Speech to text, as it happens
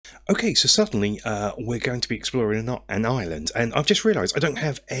Okay, so suddenly we're going to be exploring an island, and I've just realised I don't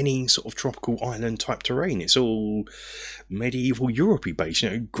have any sort of tropical island type terrain. It's all medieval Europe-y based,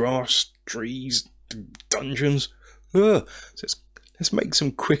 grass, trees, dungeons. So let's make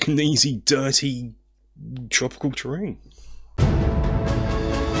some quick and easy, dirty, tropical terrain.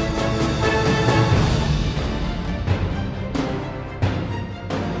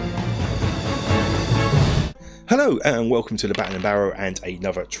 Hello and welcome to the Bat and Barrow and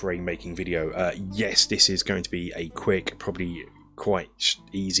another terrain making video. Yes, this is going to be a quick, probably quite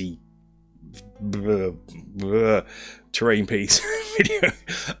easy terrain piece video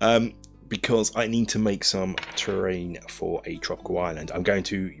because I need to make some terrain for a tropical island. I'm going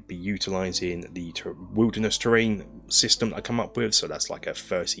to be utilising the wilderness terrain system that I come up with, so that's like a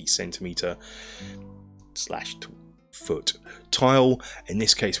 30cm/foot tile. In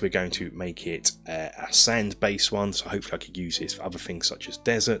this case we're going to make it a sand based one, so hopefully I could use this for other things such as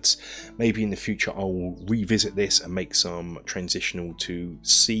deserts. Maybe in the future I'll revisit this and make some transitional to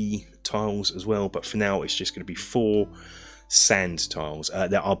sea tiles as well, but for now it's just going to be 4 sand tiles.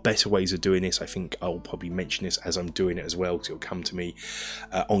 There are better ways of doing this. I think I'll probably mention this as I'm doing it as well, because it'll come to me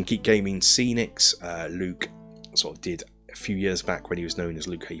on Geek Gaming Scenics. Luke sort of did a few years back, when he was known as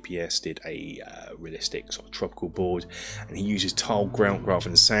Luke APS, did a realistic sort of tropical board, and he uses tile grout rather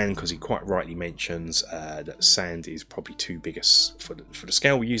than sand because he quite rightly mentions that sand is probably too big for the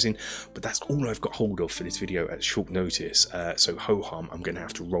scale we're using. But that's all I've got hold of for this video at short notice, so ho hum, I'm going to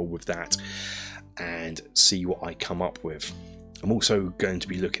have to roll with that and see what I come up with. I'm also going to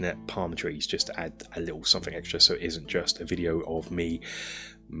be looking at palm trees just to add a little something extra, so it isn't just a video of me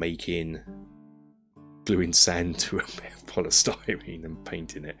gluing sand to a bit of polystyrene and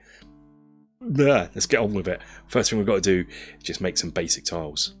painting it. Let's get on with it. First thing we've got to do is just make some basic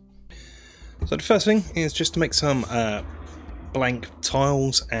tiles. So the first thing is just to make some blank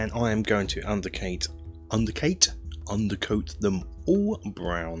tiles, and I am going to undercoat them all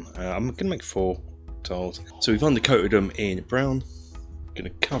brown. I'm going to make 4 tiles. So we've undercoated them in brown. I'm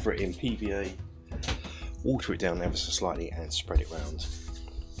going to cover it in PVA, water it down ever so slightly and spread it around.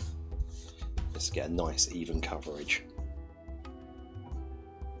 Let's get a nice even coverage.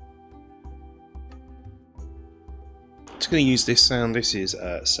 Just going to use this sand. This is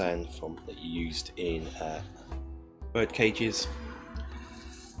sand that you used in bird cages.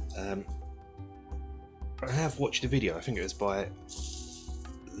 I have watched a video, I think it was by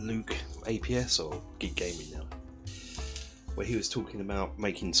Luke APS or Geek Gaming now, where he was talking about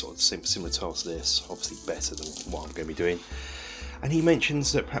making sort of similar tiles to this, obviously better than what I'm going to be doing. And he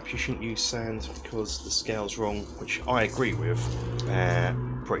mentions that perhaps you shouldn't use sand because the scale's wrong, which I agree with,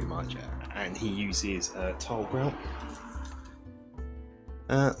 pretty much. And he uses tile grout.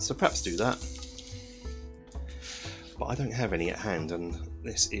 So perhaps do that. But I don't have any at hand, and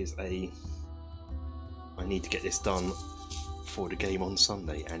this is I need to get this done for the game on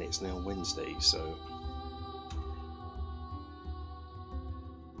Sunday, and it's now Wednesday, so...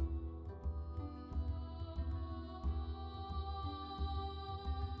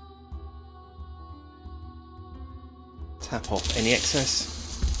 Tap off any excess.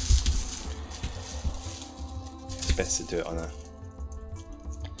 It's best to do it on a...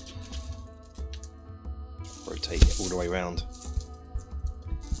 rotate it all the way around.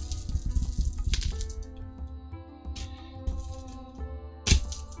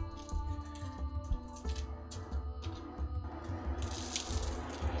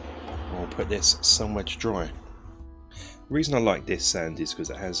 I'll put this somewhere to dry. The reason I like this sand is because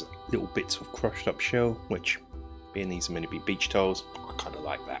it has little bits of crushed up shell, which, being these are meant to be beach tiles, I kind of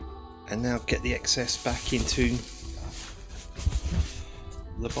like that. And now get the excess back into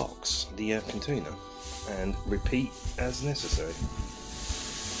the box, the container, and repeat as necessary.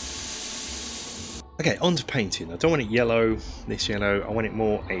 Okay, on to painting. I don't want it yellow, this yellow. I want it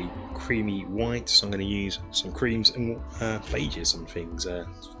more a creamy white, so I'm going to use some creams and beiges and things.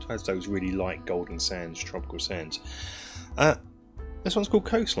 Has those really light golden sands, tropical sands. This one's called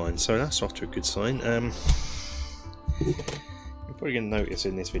Coastline, so that's off to a good sign. You're probably going to notice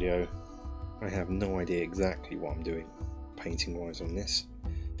in this video I have no idea exactly what I'm doing painting wise on this.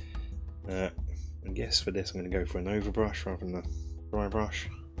 I guess for this I'm going to go for an overbrush rather than a dry brush.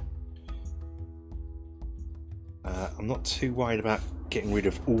 I'm not too worried about getting rid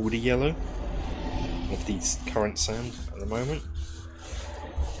of all the yellow of these current sand at the moment.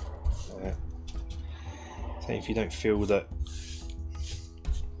 So if you don't feel that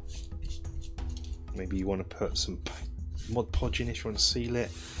maybe you want to put some Mod Podge in if you want to seal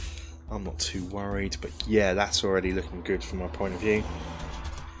it, I'm not too worried, but yeah, that's already looking good from my point of view.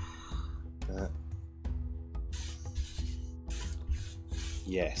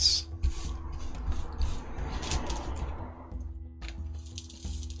 Yes.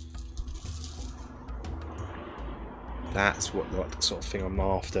 That's what the sort of thing I'm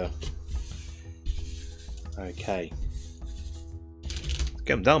after. Okay. Let's get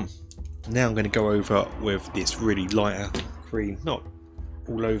them done. Now I'm going to go over with this really lighter cream, not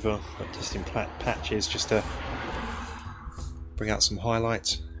all over, but just in patches, just to bring out some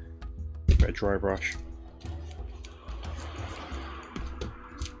highlights. Bit of dry brush.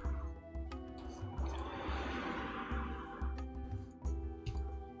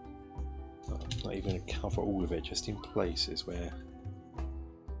 Not even going to cover all of it, just in places where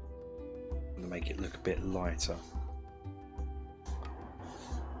I'm going to make it look a bit lighter.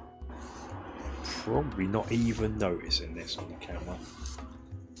 Probably not even noticing this on the camera.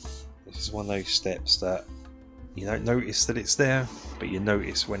 This is one of those steps that you don't notice that it's there, but you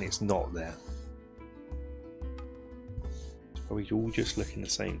notice when it's not there. It's probably all just looking the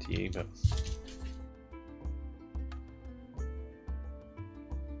same to you, but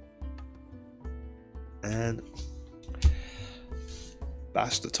and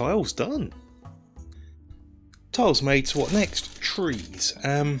that's the tiles done. Tiles made, so what next? Trees.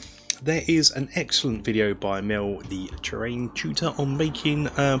 There is an excellent video by Mel, the terrain tutor, on making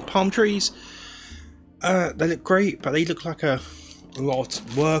palm trees. They look great, but they look like a lot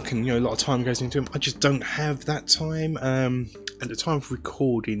of work, and a lot of time goes into them. I just don't have that time. At the time of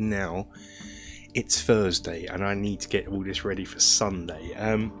recording now, it's Thursday, and I need to get all this ready for Sunday.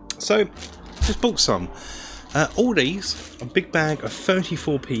 So just bought some. All these, a big bag of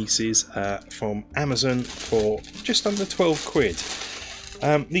 34 pieces from Amazon for just under 12 quid.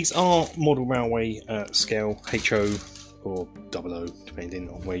 These are model railway scale, HO or 00, depending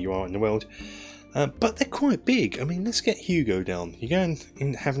on where you are in the world. But they're quite big. I mean, let's get Hugo down. You're going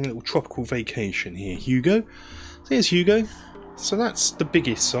in having a little tropical vacation here, Hugo. There's Hugo. So that's the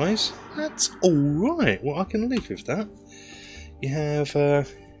biggest size. That's alright. Well, I can live with that. You have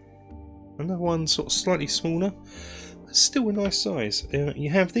another one sort of slightly smaller, but still a nice size.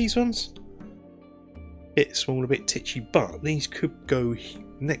 You have these ones. Bit small, a bit titchy, but these could go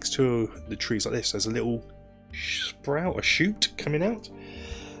next to the trees like this. There's a little sprout, a shoot coming out,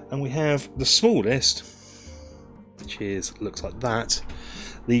 and we have the smallest, which looks like that.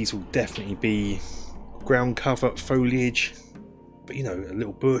 These will definitely be ground cover, foliage, but a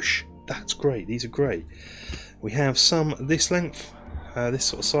little bush. That's great. These are great. We have some this length, this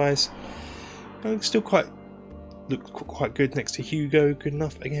sort of size. Still look quite good next to Hugo. Good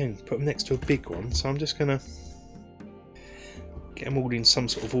enough. Again, put them next to a big one. So I'm just gonna get them all in some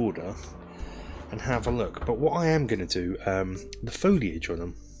sort of order and have a look. But what I am gonna do, the foliage on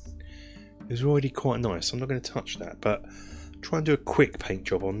them is already quite nice. I'm not going to touch that, but try and do a quick paint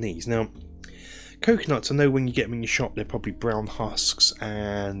job on these. Now, coconuts, I know when you get them in your shop, they're probably brown husks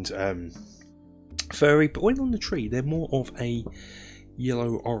and furry, but when on the tree, they're more of a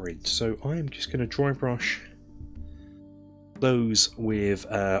yellow orange. So I am just going to dry brush those with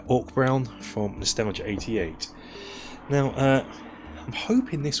Orc Brown from Nostalgia 88. Now, I'm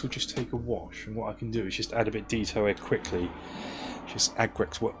hoping this will just take a wash, and what I can do is just add a bit of detail here quickly, just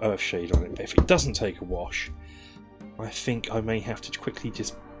Agrex Earthshade on it. But if it doesn't take a wash, I think I may have to quickly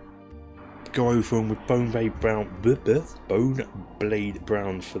just go over them with Bone Blade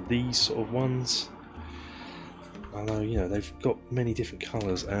Brown for these sort of ones. Although, they've got many different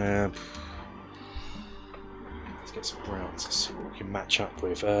colours. Let's get some browns to see what we can match up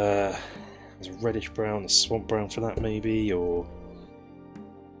with. There's a reddish brown, a swamp brown for that maybe, or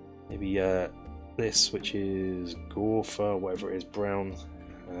maybe this, which is Gorfa, whatever it is, brown.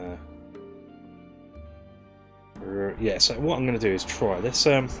 Yeah, so what I'm going to do is try this.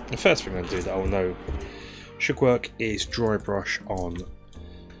 The first thing I'm going to do that I'll know should work is dry brush on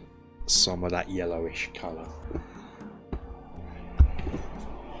some of that yellowish colour.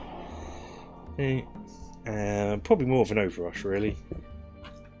 Okay. Probably more of an overrush, really.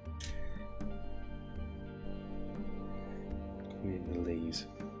 In the leaves.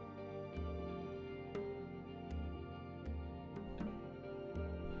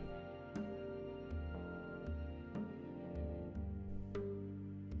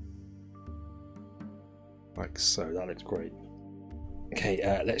 Like so, that looks great. Okay,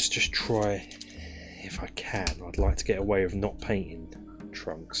 let's just try if I can. I'd like to get away with not painting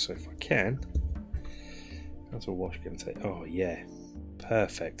trunks, so if I can. That's a wash going to take. Oh yeah,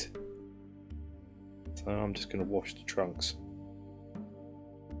 perfect. So I'm just going to wash the trunks.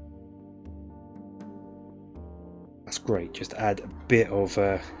 That's great. Just add a bit of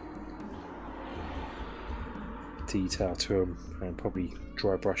detail to them, and probably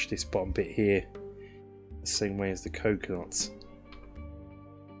dry brush this bottom bit here the same way as the coconuts.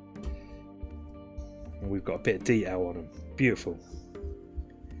 we've got a bit of detail on them. Beautiful.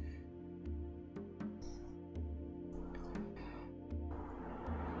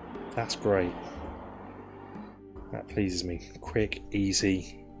 That's great. That pleases me. Quick,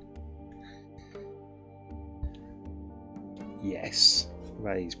 easy. Yes.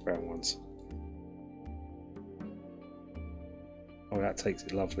 These brown ones. Oh, that takes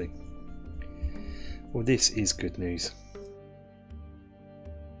it lovely. Well, this is good news.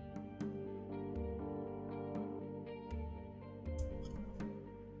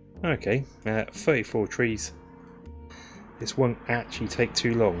 Okay, 34 trees. This won't actually take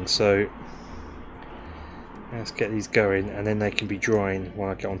too long, so let's get these going and then they can be drying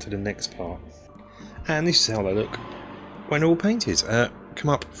while I get on to the next part. And this is how they look when all painted. Come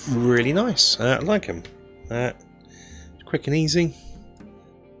up really nice. I like them. Quick and easy.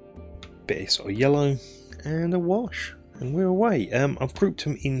 Bit of sort of yellow and a wash, and we're away. I've grouped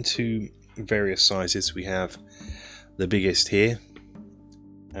them into various sizes. We have the biggest here,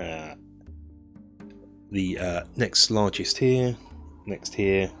 the next largest here, next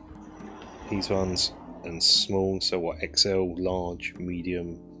here, these ones, and small. So what? XL, large,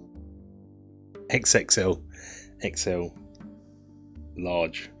 medium, XXL, XL,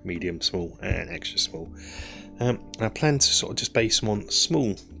 large, medium, small, and extra small. I plan to sort of just base them on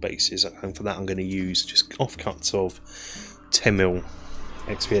small bases, and for that I'm going to use just offcuts of 10mm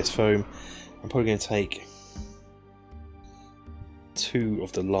XPS foam. I'm probably going to take 2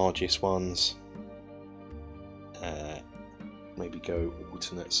 of the largest ones, maybe go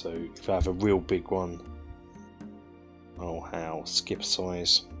alternate, so if I have a real big one I'll have skip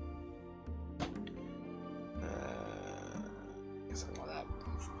size, something like that,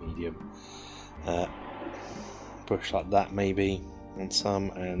 medium, brush like that maybe on some,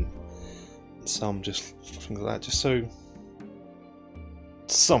 and some just things like that, just so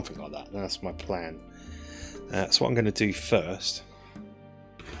something like that. That's my plan. So what I'm going to do first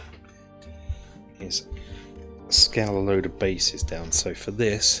is scale a load of bases down. So for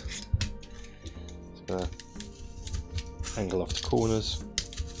this, I'm going to angle off the corners,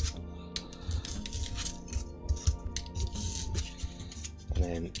 and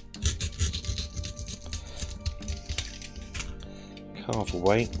then carve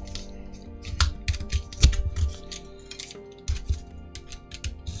away.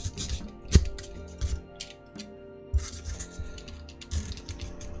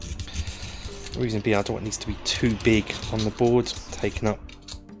 The reason being I don't want these to be too big on the board, taking up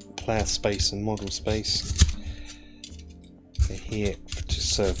player space and model space. They're here to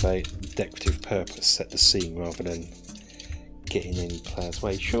serve a decorative purpose, set the scene rather than getting any player's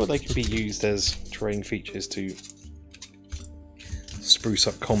way. Sure, they can be used as terrain features to spruce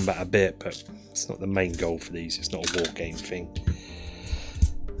up combat a bit, but it's not the main goal for these. It's not a war game thing.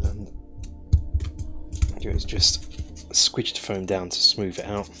 It's just squidge the foam down to smooth it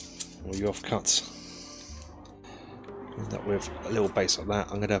out. All your offcuts. End up with a little base like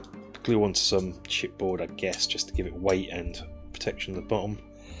that. I'm going to glue onto some chipboard, I guess, just to give it weight and protection at the bottom,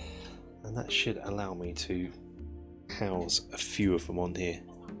 and that should allow me to house a few of them on here.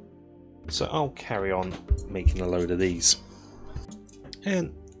 So I'll carry on making a load of these,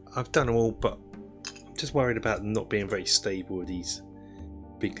 and I've done them all, but I'm just worried about them not being very stable with these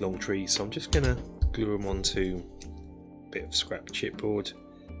big long trees, so I'm just going to glue them onto a bit of scrap chipboard.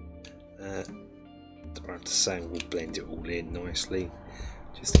 The sand will blend it all in nicely,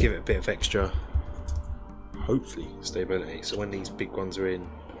 just to give it a bit of extra, hopefully, stability, so when these big ones are in,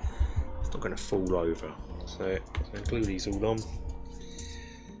 it's not going to fall over. So I'm going to glue these all on,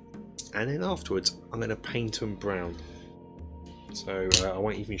 and then afterwards I'm going to paint them brown. So I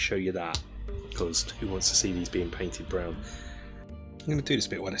won't even show you that, because who wants to see these being painted brown? I'm going to do this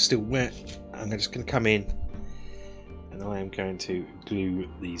bit while they're still wet. I'm just going to come in and I am going to glue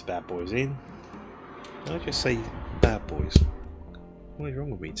these bad boys in. Did I just say bad boys? What is wrong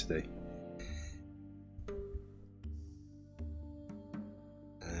with me today?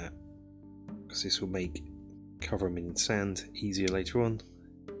 Because this will make cover them in sand easier later on.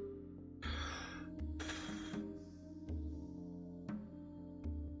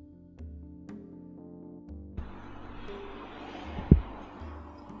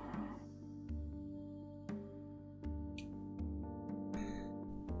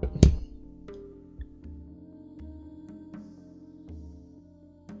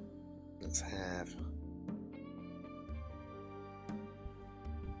 Let's have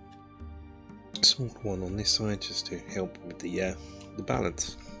a small one on this side just to help with the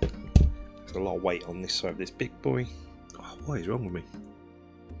balance. There's a lot of weight on this side of this big boy. Oh, what is wrong with me?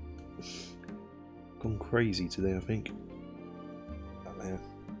 Gone crazy today, I think. There.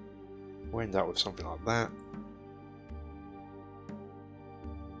 we'll end up with something like that,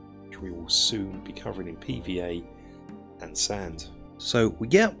 which we will soon be covering in PVA and sand. So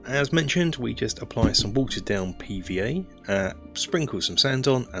yeah, as mentioned, we just apply some watered down PVA, sprinkle some sand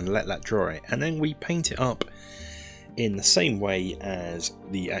on and let that dry, and then we paint it up in the same way as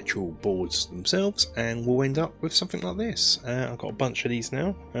the actual boards themselves, and we'll end up with something like this. I've got a bunch of these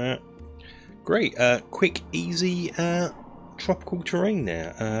now. Great, quick, easy tropical terrain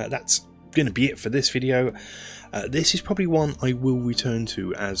there. That's going to be it for this video. This is probably one I will return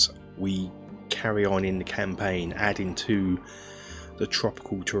to as we carry on in the campaign, adding to the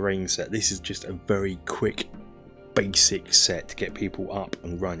tropical terrain set. This is just a very quick, basic set to get people up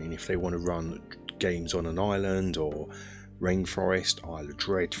and running if they want to run games on an island, or rainforest. Isle of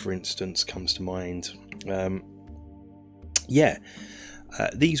Dread, for instance, comes to mind. Yeah,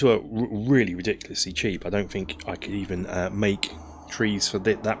 these were really ridiculously cheap. I don't think I could even make trees for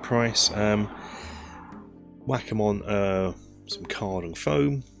that price. Whack them on some card and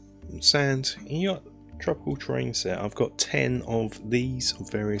foam and sand, and you got tropical terrain set. I've got 10 of these of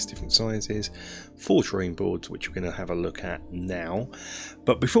various different sizes, 4 terrain boards, which we're going to have a look at now.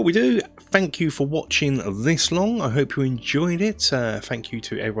 But before we do, thank you for watching this long. I hope you enjoyed it. Thank you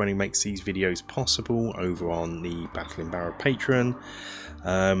to everyone who makes these videos possible over on the Battle in Barrow Patreon.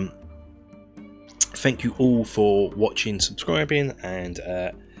 Thank you all for watching, subscribing, and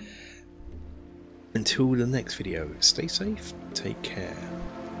until the next video, stay safe, take care.